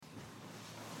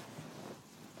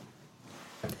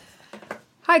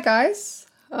Hi guys.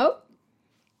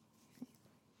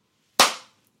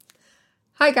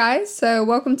 Hi guys. So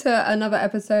welcome to another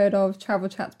episode of Travel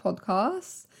Chats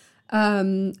podcast.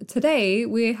 Today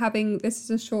this is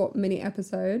a short mini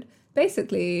episode.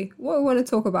 Basically, what we want to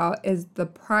talk about is the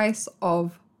price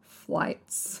of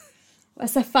flights.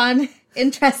 That's a fun,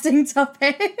 interesting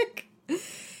topic.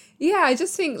 Yeah, I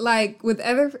just think like with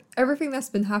everything that's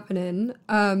been happening,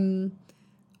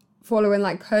 following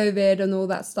like COVID and all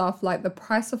that stuff, like the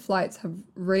price of flights have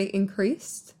really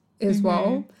increased as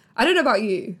well. I don't know about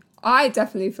you. I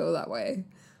definitely feel that way.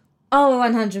 Oh,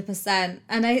 100%.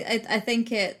 And I think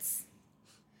it's...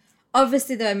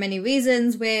 Obviously, there are many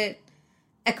reasons where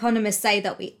economists say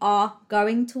that we are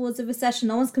going towards a recession.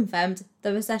 No one's confirmed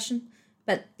the recession.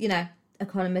 But, you know,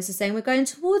 economists are saying we're going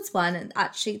towards one. And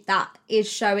actually, that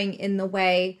is showing in the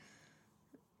way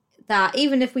that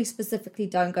even if we specifically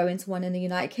don't go into one in the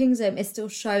United Kingdom, it still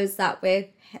shows that we're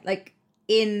like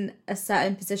in a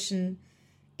certain position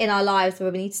in our lives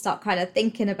where we need to start kind of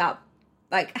thinking about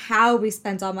like how we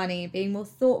spend our money, being more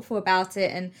thoughtful about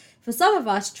it. And for some of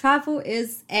us, travel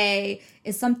is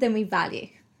something we value.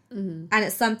 And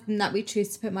it's something that we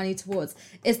choose to put money towards.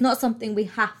 It's not something we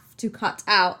have to cut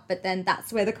out, but then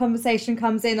that's where the conversation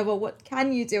comes in of, well, what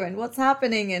can you do and what's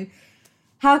happening and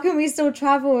how can we still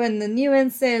travel and the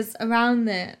nuances around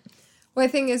it. Well, I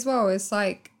think as well, it's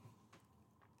like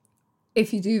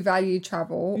if you do value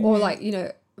travel or like, you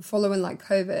know, following like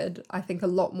COVID, I think a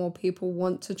lot more people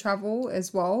want to travel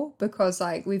as well because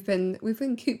like we've been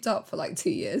cooped up for like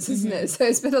 2 years, isn't it? So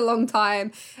it's been a long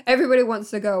time. Everybody wants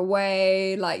to go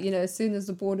away. Like, you know, as soon as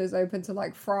the borders open to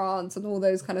like France and all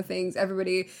those kind of things,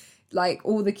 everybody like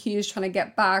all the queues trying to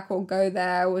get back or go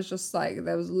there was just like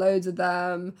there was loads of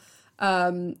them.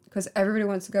 Because everybody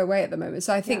wants to go away at the moment.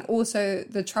 So I think also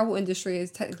the travel industry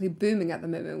is technically booming at the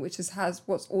moment, which has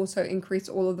what's also increased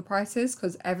all of the prices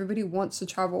because everybody wants to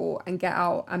travel and get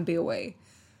out and be away.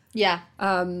 Yeah.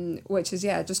 Which is,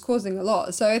 just causing a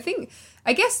lot. So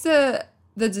I guess the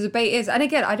debate is, and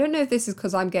again, I don't know if this is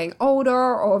because I'm getting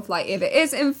older or if it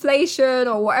is inflation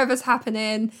or whatever's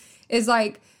happening, is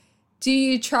like, do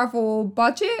you travel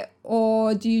budget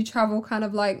or do you travel kind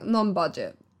of like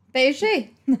non-budget? Bougie.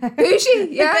 Bougie,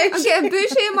 yeah. Bougie. I'm getting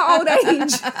bougie in my old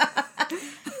age.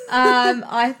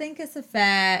 I think it's a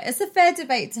fair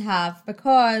debate to have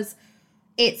because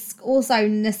it's also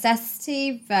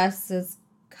necessity versus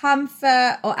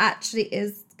comfort, or actually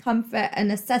is comfort a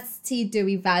necessity? Do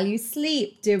we value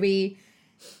sleep? Do we...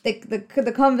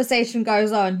 The conversation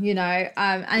goes on, you know,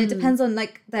 and it depends on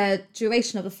like the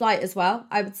duration of the flight as well,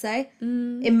 I would say.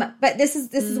 But this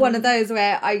is one of those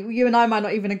where you and I might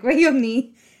not even agree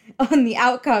on the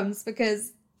outcomes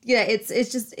because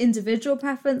it's just individual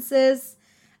preferences,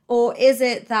 or is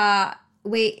it that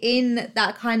we're in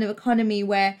that kind of economy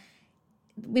where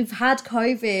we've had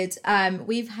COVID,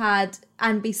 we've had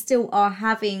and we still are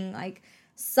having like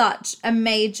such a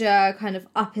major kind of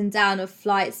up and down of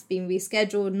flights being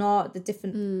rescheduled, not the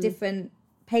different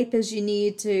papers you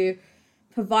need to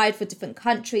provide for different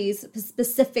countries.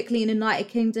 Specifically in the United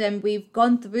Kingdom, we've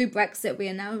gone through Brexit. We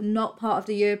are now not part of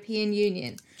the European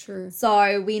Union. True.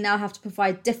 So we now have to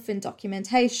provide different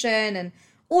documentation, and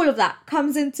all of that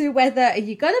comes into whether are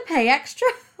you going to pay extra?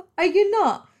 Are you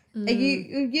not? Are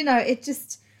you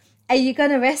are you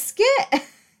going to risk it?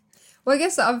 Well, I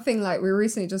guess the other thing, like we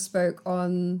recently just spoke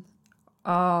on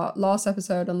our last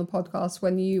episode on the podcast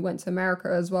when you went to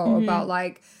America as well about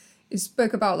like, you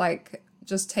spoke about like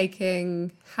just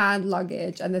taking hand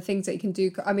luggage and the things that you can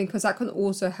do. I mean, because that can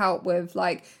also help with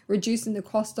like reducing the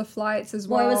cost of flights as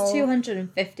well. Well, it was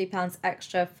 £250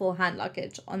 extra for hand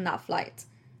luggage on that flight.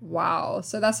 Wow.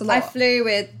 So that's a lot. I flew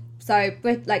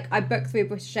I booked through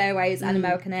British Airways and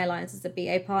American Airlines as a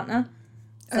BA partner.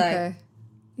 So okay.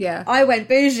 Yeah. I went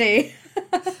bougie.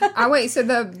 Wait, so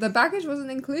the baggage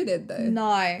wasn't included though?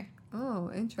 No.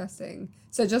 Oh, interesting.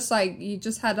 So just like you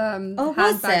just had hand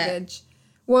was baggage.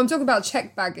 Well, I'm talking about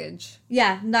checked baggage.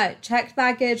 Yeah, no, checked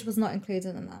baggage was not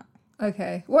included in that.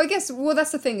 Okay. Well, I guess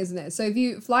that's the thing, isn't it? So if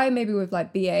you fly maybe with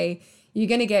like BA, you're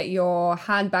gonna get your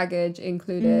hand baggage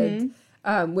included,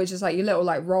 which is like your little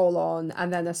like roll on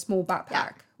and then a small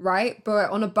backpack, right?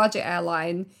 But on a budget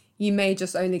airline, you may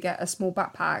just only get a small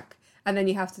backpack. And then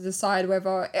you have to decide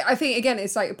whether... I think, again,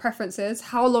 it's like preferences.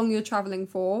 How long you're traveling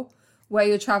for, where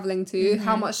you're traveling to,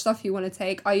 how much stuff you want to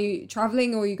take. Are you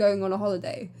traveling or are you going on a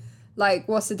holiday? Like,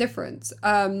 what's the difference?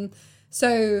 But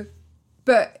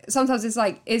sometimes it's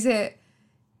like, is it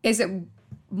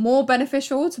more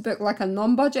beneficial to book like a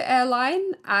non-budget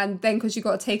airline? And then because you've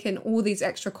got to take in all these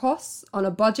extra costs on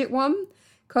a budget one,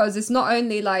 because it's not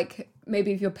only like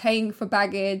maybe if you're paying for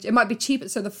baggage, it might be cheaper.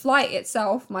 So the flight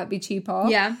itself might be cheaper.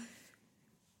 Yeah.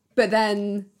 But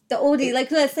then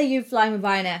like let's say you're flying with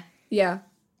Ryanair. Yeah.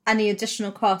 And the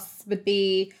additional costs would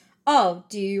be, oh,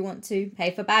 do you want to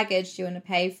pay for baggage? Do you want to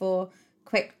pay for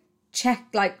quick check,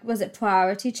 like, was it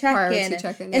priority check-in? Priority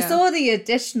check-in, It's yeah. all the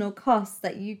additional costs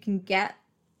that you can get,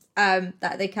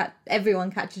 that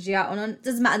everyone catches you out on. It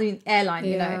doesn't matter the airline,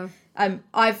 you know.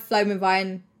 I've flown with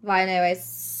Ryanair Airways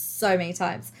so many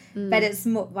times, but it's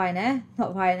more Ryanair,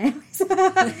 not Ryanair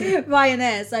Airways.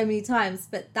 Ryanair so many times,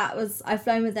 but I've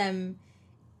flown with them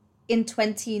in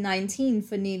 2019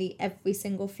 for nearly every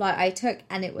single flight I took,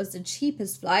 and it was the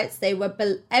cheapest flights. They were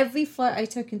every flight I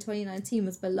took in 2019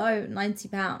 was below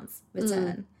 £90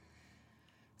 return.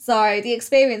 So the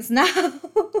experience now.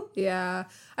 Yeah.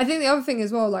 I think the other thing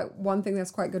as well, like one thing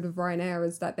that's quite good with Ryanair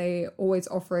is that they always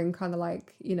offering kind of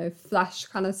like, you know, flash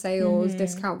kind of sales,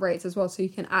 discount rates as well. So you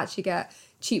can actually get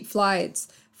cheap flights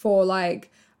for,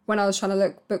 like, when I was trying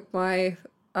to book my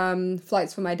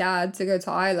flights for my dad to go to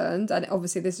Ireland, and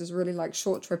obviously this is really like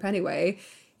short trip anyway,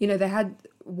 you know, they had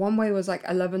one way was like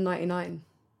 $11.99.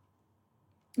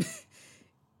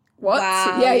 What?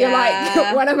 Wow, yeah, you're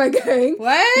like, when am I going?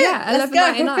 What? Yeah, Let's go.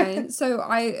 $11.99. So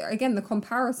again, the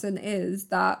comparison is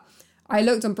that I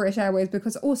looked on British Airways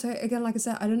because also, again, like I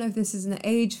said, I don't know if this is an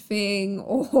age thing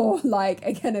or like,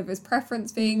 again, if it's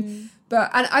preference thing,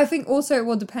 and I think also it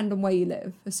will depend on where you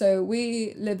live. So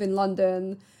we live in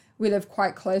London. We live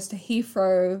quite close to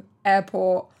Heathrow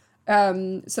Airport.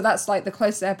 So that's like the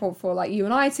closest airport for like you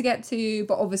and I to get to.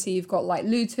 But obviously you've got like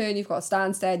Luton, you've got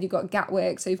Stansted, you've got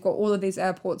Gatwick. So you've got all of these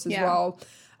airports as well.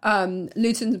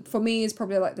 Luton for me is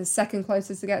probably like the second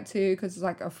closest to get to because it's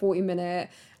like a 40-minute.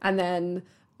 And then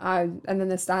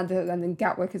the Standard and then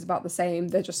Gatwick is about the same.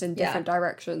 They're just in different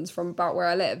directions from about where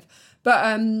I live.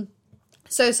 But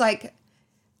so it's like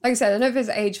I said, I don't know if it's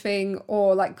an age thing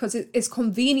or like because it's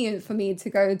convenient for me to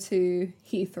go to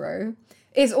Heathrow.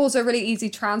 It's also really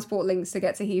easy transport links to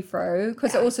get to Heathrow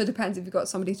because it also depends if you've got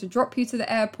somebody to drop you to the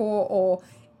airport or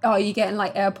are you getting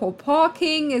like airport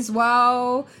parking as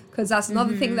well, because that's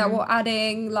another thing that we're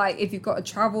adding, like if you've got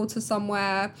to travel to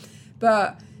somewhere.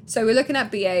 But so we're looking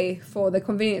at BA for the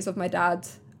convenience of my dad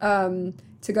to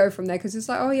go from there because it's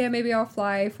like, oh yeah, maybe I'll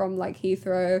fly from like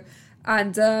Heathrow.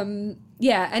 And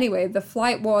yeah, anyway, the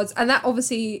flight was, and that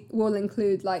obviously will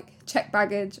include like hand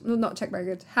baggage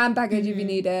if you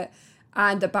need it,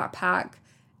 and a backpack.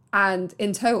 And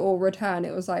in total return,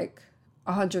 it was like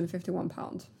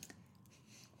 £151.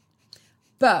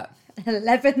 But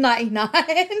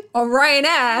 $11.99 on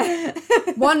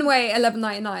Ryanair, one way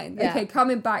 $11.99. Yeah. Okay,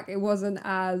 coming back, it wasn't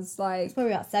as like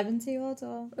probably about 70 odd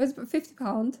or it was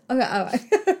 £50. okay, all right.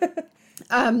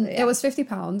 It was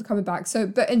 £50 coming back. So,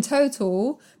 but in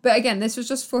total, but again, this was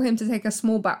just for him to take a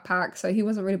small backpack, so he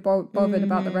wasn't really bothered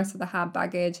about the rest of the hand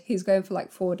baggage. He's going for like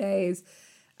 4 days,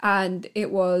 and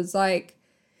it was like,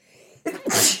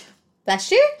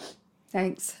 Bless you.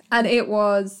 thanks, and it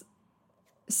was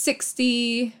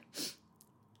 £66,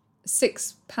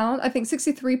 I think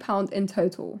 £63 in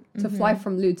total to fly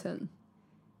from Luton.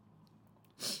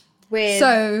 With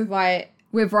right.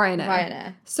 With Ryanair.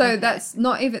 Ryanair. So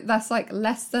Okay. that's like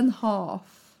less than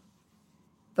half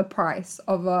the price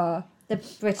of The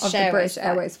British British flight.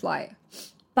 Airways flight.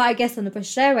 But I guess on the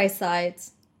British Airways side,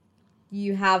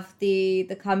 you have the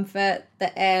comfort,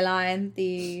 the airline,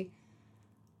 the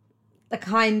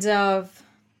kind of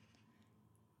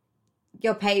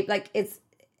you're paid, like it's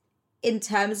in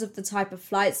terms of the type of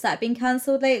flights that have been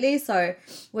cancelled lately. So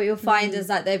what you'll find is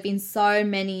that there have been so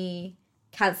many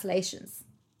cancellations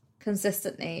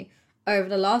consistently over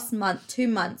the last 2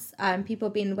 months. People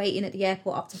have been waiting at the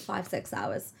airport up to 5-6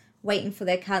 hours waiting for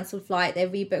their cancelled flight, their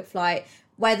rebooked flight,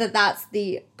 whether that's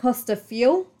the cost of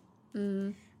fuel,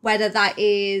 whether that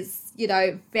is, you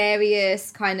know, various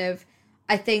kind of,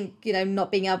 I think, you know,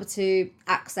 not being able to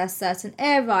access certain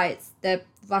air rights, the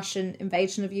Russian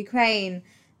invasion of Ukraine,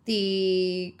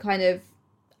 the kind of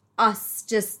us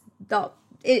just not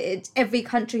every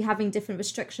country having different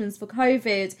restrictions for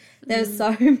COVID. There's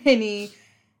so many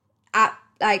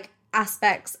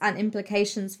aspects and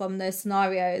implications from those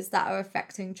scenarios that are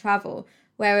affecting travel.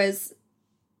 Whereas,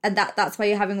 and that's why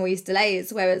you're having all these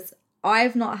delays. Whereas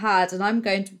I've not had, and I'm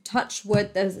going to touch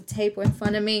wood. There's a table in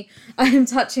front of me. I am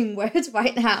touching wood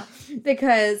right now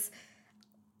because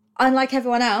unlike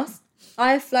everyone else,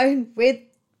 I have flown with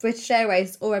British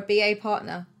Airways or a BA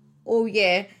partner all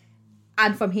year,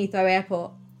 and from Heathrow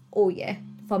Airport all year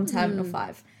from Terminal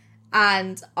 5.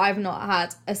 And I've not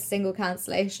had a single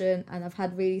cancellation, and I've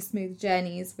had really smooth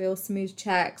journeys, real smooth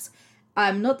checks.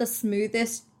 Not the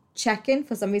smoothest check-in.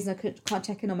 For some reason, I can't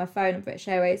check in on my phone on British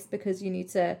Airways because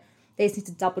they they just need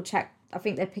to double check. I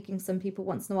think they're picking some people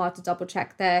once in a while to double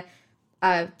check their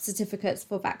certificates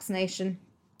for vaccination.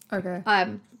 Okay.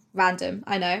 Random,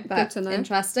 I know, but Good to know.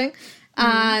 interesting.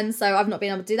 And so I've not been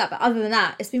able to do that. But other than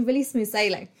that, it's been really smooth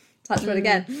sailing. Touch wood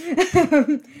again.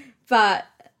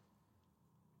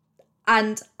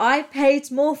 And I paid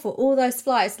more for all those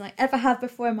flights than I ever have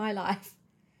before in my life.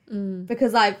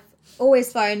 Because I've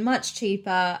always flown much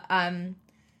cheaper.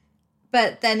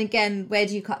 But then again, where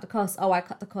do you cut the cost? Oh, I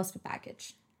cut the cost for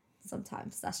baggage.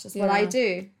 Sometimes that's just what I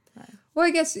do. Well,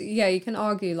 I guess, yeah, you can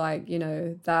argue, like, you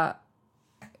know, that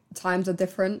times are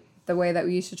different. The way that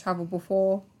we used to travel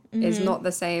before is not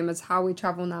the same as how we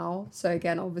travel now. So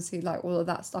again, obviously, like, all of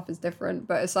that stuff is different.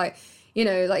 But it's like, you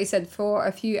know, like you said, for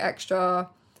a few extra,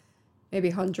 maybe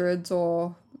hundreds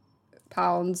or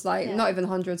pounds, like not even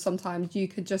hundreds sometimes, you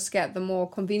could just get the more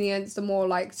convenience, the more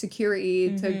like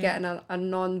security to get a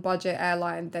non-budget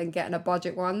airline than getting a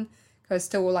budget one. Because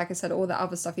still, like I said, all the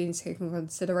other stuff you need to take into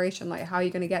consideration, like how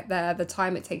you're going to get there, the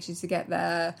time it takes you to get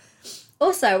there.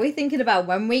 Also, we're thinking about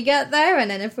when we get there, and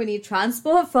then if we need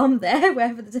transport from there,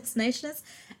 wherever the destination is.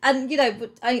 And, you know,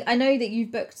 I know that you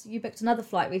booked another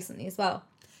flight recently as well.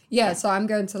 Yeah, so I'm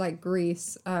going to like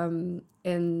Greece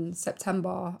in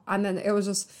September. And then it was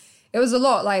a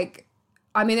lot. Like,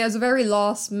 I mean, it was a very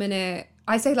last minute.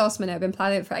 I say last minute, I've been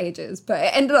planning it for ages, but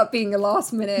it ended up being a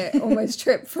last minute almost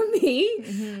trip for me.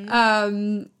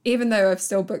 Even though I've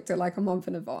still booked it like a month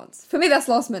in advance. For me, that's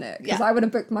last minute because I would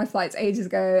have booked my flights ages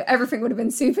ago. Everything would have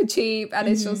been super cheap, and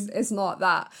it's not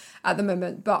that at the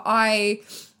moment. But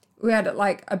we had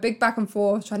like a big back and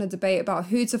forth trying to debate about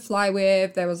who to fly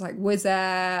with. There was like Wizz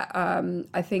Air,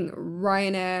 I think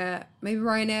Ryanair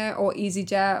or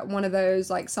EasyJet, one of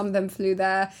those. Like some of them flew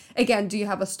there. Again, do you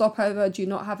have a stopover? Do you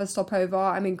not have a stopover?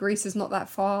 I mean, Greece is not that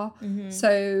far.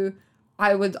 So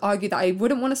I would argue that I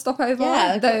wouldn't want to stop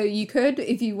over, though you could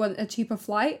if you want a cheaper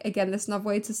flight. Again, there's another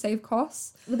way to save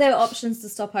costs. Well, there are options to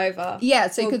stop over. Yeah,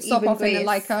 so you could stop off Greece. in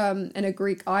like in a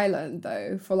Greek island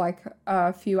though for like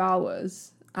a few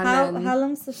hours. And how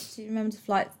long's do you remember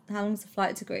how long's the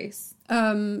flight to Greece?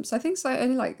 So I think it's like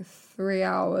only like 3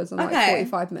 hours and like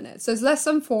 45 minutes. So it's less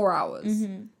than 4 hours.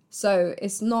 So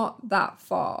it's not that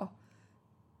far.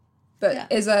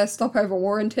 But is a stopover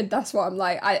warranted? That's what I'm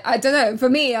like. I don't know. For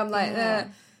me, I'm like,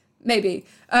 maybe.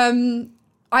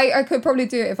 I could probably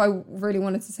do it if I really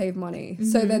wanted to save money.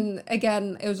 So then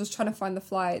again, it was just trying to find the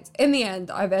flights. In the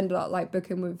end, I've ended up like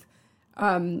booking with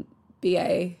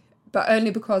BA. But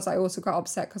only because I also got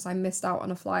upset because I missed out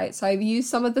on a flight. So I've used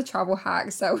some of the travel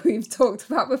hacks that we've talked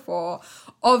about before.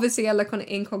 Obviously, I look on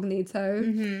incognito.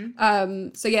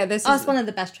 So yeah, this is one of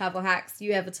the best travel hacks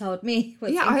you ever told me.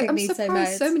 Was I'm incognito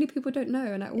surprised mode. so many people don't know.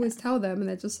 And I always tell them and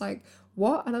they're just like,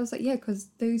 what? And I was like, yeah, because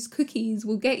those cookies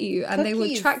will get you. And they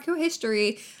will track your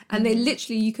history. And they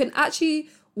literally, you can actually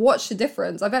watch the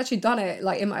difference. I've actually done it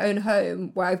like in my own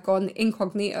home where I've gone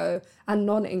incognito and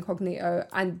non-incognito,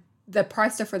 and the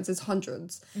price difference is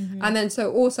hundreds. And then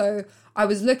so also I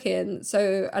was looking,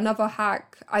 so another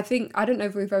hack, I don't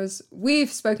know if we've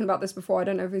spoken about this before, I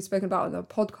don't know if we've spoken about it on the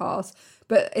podcast,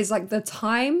 but it's like the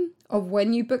time of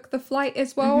when you book the flight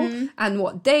as well, and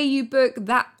what day you book,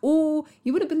 that all,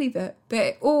 you wouldn't believe it, but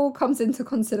it all comes into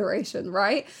consideration,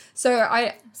 right? So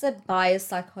I said buyer's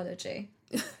psychology.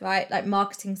 Right, like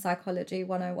marketing psychology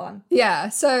 101. Yeah,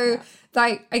 so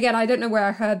like again, I don't know where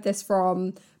I heard this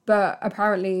from, but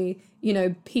apparently, you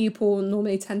know, people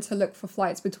normally tend to look for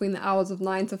flights between the hours of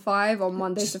 9 to 5 on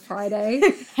Monday to Friday.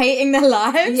 Hating their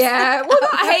lives? Yeah, well,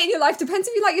 not hating your life, depends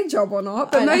if you like your job or not,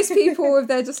 but most people, if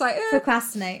they're just like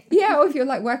procrastinate. Yeah, or if you're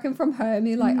like working from home,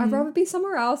 you're like, I'd rather be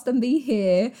somewhere else than be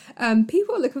here.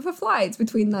 People are looking for flights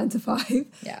between 9 to 5.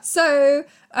 Yeah. So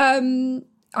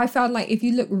I found like if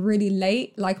you look really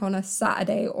late, like on a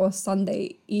Saturday or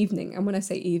Sunday evening, and when I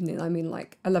say evening, I mean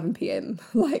like 11 p.m,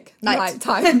 like night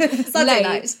time, Sunday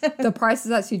night, the prices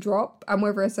actually drop, and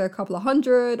whether it's a couple of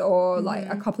hundred or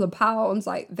like a couple of pounds,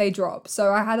 like they drop.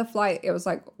 So I had a flight, it was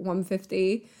like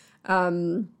 150,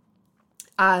 and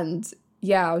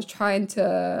yeah, I was trying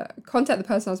to contact the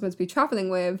person I was meant to be traveling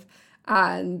with,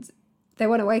 and they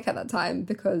weren't awake at that time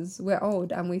because we're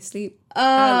old and we sleep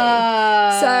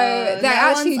early. So they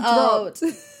actually dropped.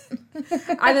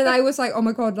 And then I was like, oh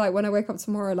my God, like when I wake up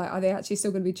tomorrow, like, are they actually still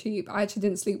going to be cheap? I actually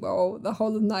didn't sleep well the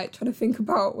whole of the night trying to think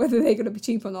about whether they're going to be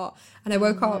cheap or not. And I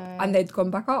woke up and they'd gone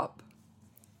back up.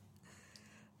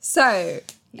 So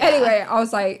anyway, I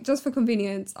was like, just for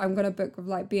convenience, I'm going to book with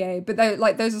like BA. But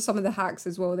those are some of the hacks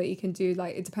as well that you can do.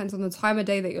 Like it depends on the time of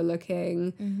day that you're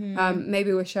looking.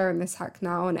 Maybe we're sharing this hack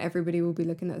now and everybody will be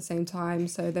looking at the same time.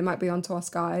 So they might be onto us,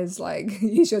 guys. Like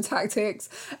use your tactics.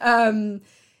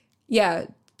 Yeah,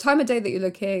 time of day that you're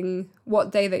looking,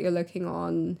 what day that you're looking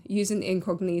on, using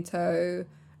incognito,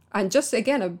 and just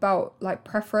again about like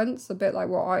preference, a bit like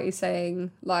what Artie's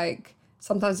saying. Like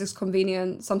sometimes it's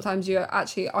convenient, sometimes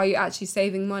are you actually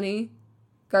saving money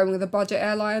going with a budget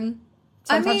airline?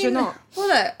 Sometimes you're not. Well,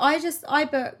 look, I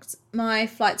booked my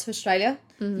flight to Australia.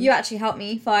 You actually helped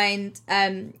me find,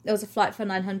 there was a flight for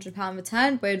 £900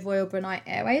 return with Royal Brunei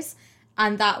Airways.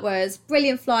 And that was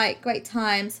brilliant flight, great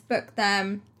times, booked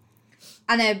them.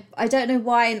 And then I don't know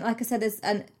why, and like I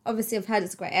said, obviously I've heard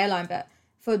it's a great airline, but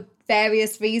for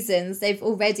various reasons, they've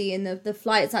already, in the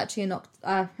flight's actually in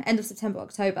end of September,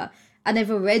 October, and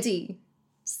they've already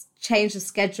changed the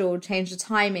schedule, changed the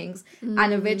timings.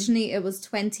 And originally it was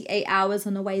 28 hours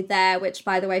on the way there, which,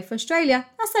 by the way, for Australia,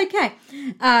 that's okay.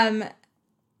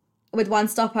 With one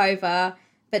stopover,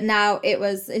 but now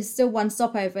it's still one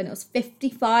stopover, and it was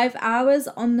 55 hours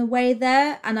on the way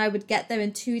there, and I would get there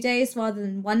in 2 days rather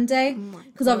than 1 day,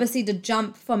 because obviously the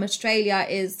jump from Australia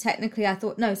is technically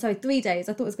 3 days.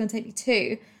 I thought it was going to take me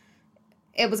 2.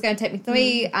 It was going to take me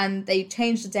 3, and they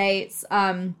changed the dates.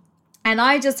 And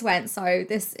I just went, so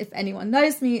this, if anyone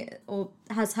knows me or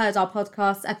has heard our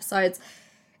podcast episodes,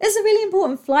 it's a really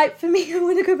important flight for me. I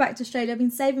want to go back to Australia. I've been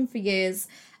saving for years,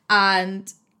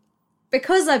 and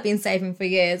because I've been saving for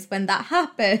years, when that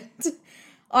happened,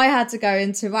 I had to go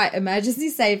into emergency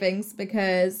savings,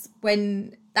 because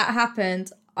when that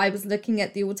happened, I was looking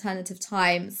at the alternative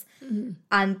times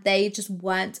and they just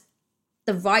weren't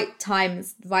the right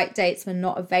times, right dates were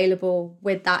not available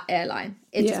with that airline.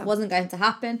 It just wasn't going to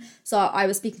happen. So I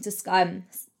was speaking to Sky.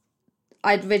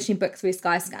 I'd originally booked through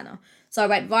Skyscanner. So I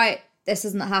went, this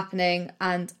isn't happening.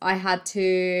 And I had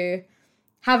to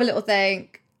have a little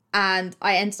think. And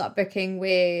I ended up booking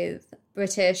with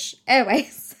British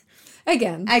Airways.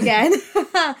 Again.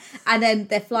 And then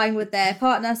they're flying with their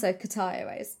partner, so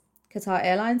Qatar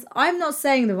Airlines. I'm not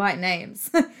saying the right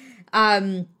names.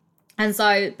 And so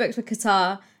I booked with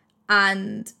Qatar,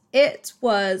 and it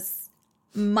was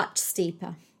much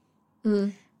steeper.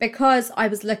 Because I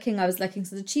was looking,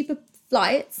 so the cheaper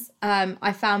flights,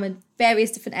 I found with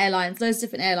various different airlines, loads of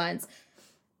different airlines,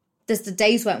 just the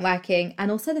days weren't working,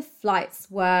 and also the flights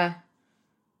were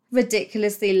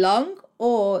ridiculously long,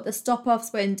 or the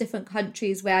stop-offs were in different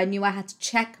countries where I knew I had to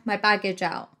check my baggage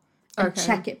out and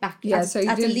check it back. So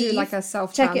you do like a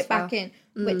self-transfer. Check it back in,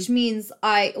 which means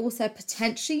I also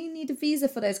potentially need a visa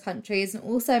for those countries, and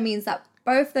also means that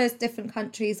both those different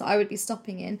countries I would be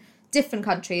stopping in, different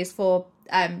countries for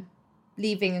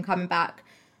leaving and coming back,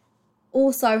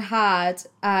 also had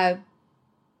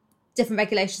different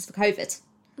regulations for COVID.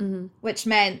 Which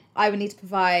meant I would need to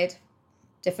provide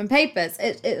different papers.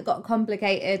 It got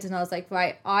complicated, and I was like,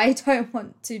 I don't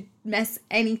want to mess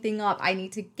anything up. I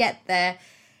need to get there,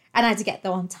 and I had to get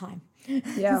there on time.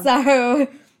 So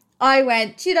I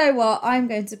went, you know what? I'm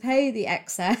going to pay the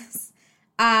excess,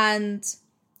 and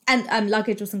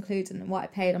luggage was included in what I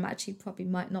paid. I'm actually probably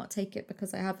might not take it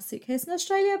because I have a suitcase in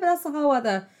Australia, but that's a whole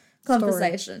other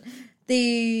conversation.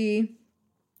 The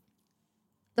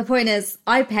point is,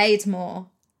 I paid more.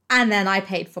 And then I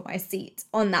paid for my seat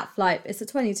on that flight. It's a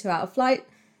 22-hour flight.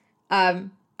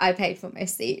 I paid for my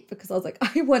seat because I was like,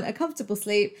 I want a comfortable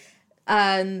sleep.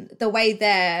 The way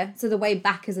there, so the way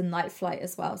back is a night flight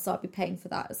as well. So I'll be paying for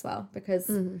that as well,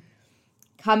 because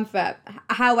comfort.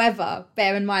 However,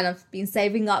 bear in mind, I've been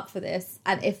saving up for this.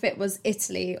 And if it was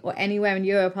Italy or anywhere in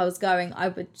Europe I was going, I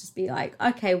would just be like,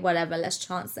 okay, whatever, let's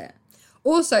chance it.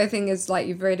 Also, I think is like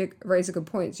you've raised a good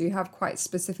point. So you have quite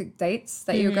specific dates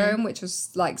that you're going, which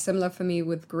was like similar for me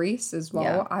with Greece as well.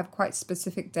 Yeah. I have quite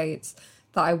specific dates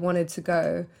that I wanted to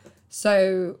go.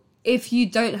 So if you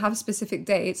don't have specific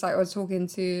dates, like I was talking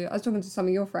to some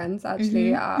of your friends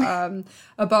actually at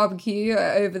a barbecue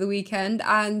over the weekend,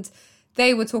 and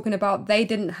they were talking about they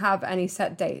didn't have any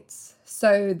set dates.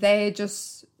 So they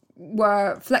just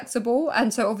were flexible,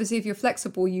 and so obviously if you're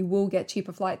flexible you will get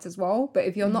cheaper flights as well, but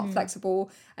if you're not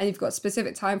flexible and you've got a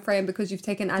specific time frame because you've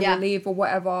taken annual leave or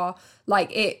whatever,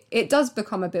 like it does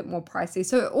become a bit more pricey.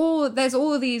 So there's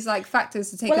all of these like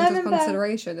factors to take into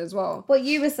consideration as well. What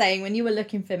you were saying when you were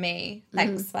looking for me,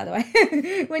 thanks by the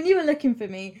way, when you were looking for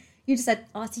me, you just said,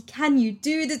 Artie, can you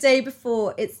do the day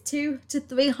before? It's £200 to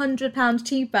 £300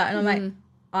 cheaper, and I'm like,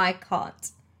 I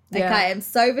can't. Okay, I'm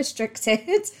so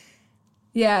restricted.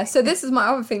 Yeah, so this is my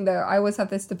other thing though. I always have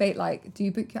this debate, like, do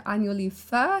you book your annual leave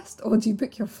first or do you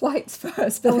book your flights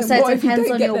first? But also it depends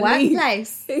on your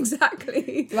workplace.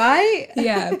 Exactly. Right?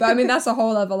 Yeah, but I mean, that's a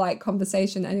whole other like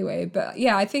conversation anyway. But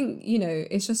yeah, I think,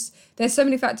 it's just, there's so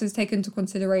many factors taken into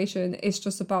consideration. It's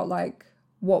just about like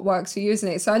what works for you, isn't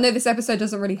it? So I know this episode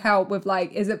doesn't really help with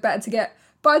like, is it better to get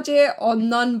budget or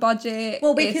non-budget.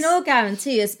 Well, we can all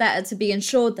guarantee it's better to be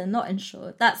insured than not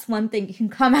insured. That's one thing you can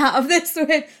come out of this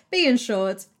with. Be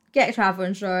insured. Get travel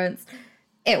insurance.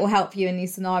 It will help you in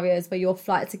these scenarios where your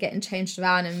flights are getting changed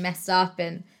around and messed up.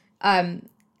 And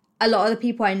a lot of the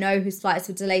people I know whose flights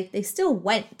were delayed, they still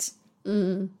went.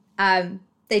 They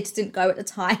just didn't go at the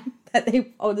time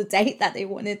or the date that they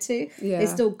wanted to. Yeah. They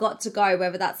still got to go,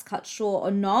 whether that's cut short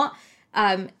or not.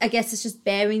 I guess it's just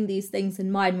bearing these things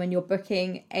in mind when you're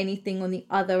booking anything on the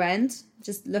other end.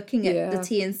 Just looking at the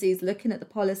T&Cs, looking at the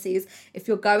policies. If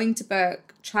you're going to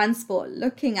book transport,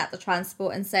 looking at the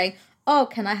transport and saying, oh,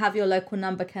 can I have your local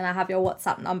number? Can I have your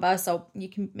WhatsApp number? So you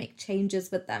can make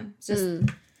changes with them. It's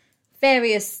just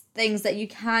various things that you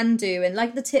can do. And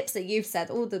like the tips that you've said,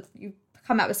 you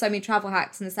come out with so many travel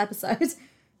hacks in this episode.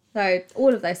 So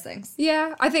all of those things.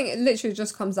 Yeah, I think it literally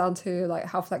just comes down to like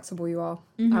how flexible you are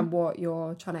and what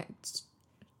you're trying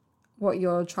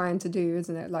to do,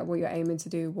 isn't it? Like what you're aiming to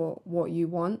do, what you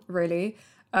want, really.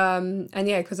 And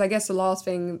yeah, because I guess the last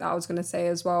thing that I was going to say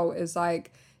as well is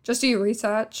like just do your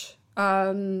research.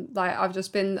 Like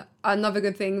another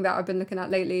good thing that I've been looking at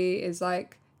lately is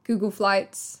like Google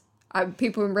Flights.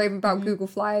 People have been raving about Google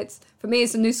Flights. For me,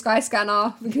 it's a new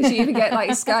Skyscanner because you even get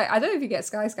like I don't know if you get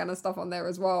Skyscanner stuff on there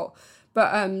as well.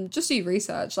 But just do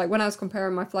research. Like when I was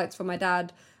comparing my flights for my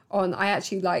dad I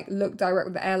actually like looked direct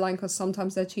with the airline because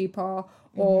sometimes they're cheaper.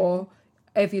 Or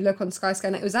if you look on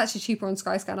Skyscanner, it was actually cheaper on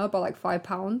Skyscanner by like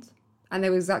 £5. And they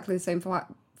were exactly the same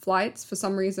flights for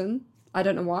some reason. I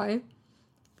don't know why.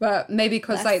 But maybe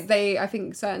because like I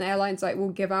think certain airlines like will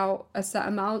give out a set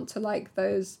amount to like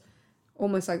those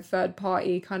almost like third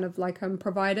party kind of like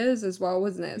providers as well,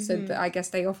 wasn't it? So I guess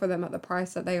they offer them at the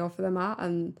price that they offer them at,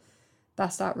 and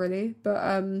that's that really.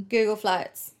 But Google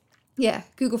Flights. Yeah,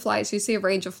 Google Flights. You see a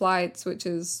range of flights, which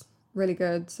is really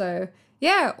good. So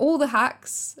yeah, all the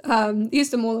hacks. Use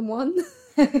them all in one.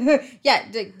 Yeah,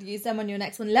 use them on your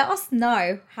next one. Let us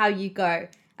know how you go.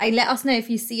 And let us know if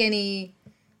you see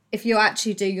if you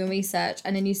actually do your research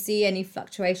and then you see any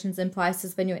fluctuations in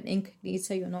prices when you're in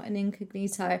incognito, you're not in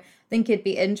incognito. I think it'd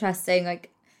be interesting, like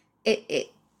the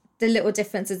little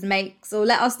differences makes. Or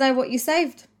let us know what you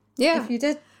saved. Yeah. If you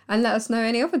did. And let us know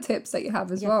any other tips that you have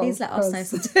as well. Please let us know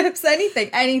some tips. Anything.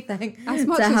 As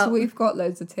much as we've got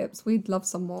loads of tips, we'd love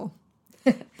some more.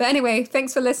 But anyway,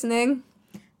 thanks for listening.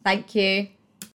 Thank you.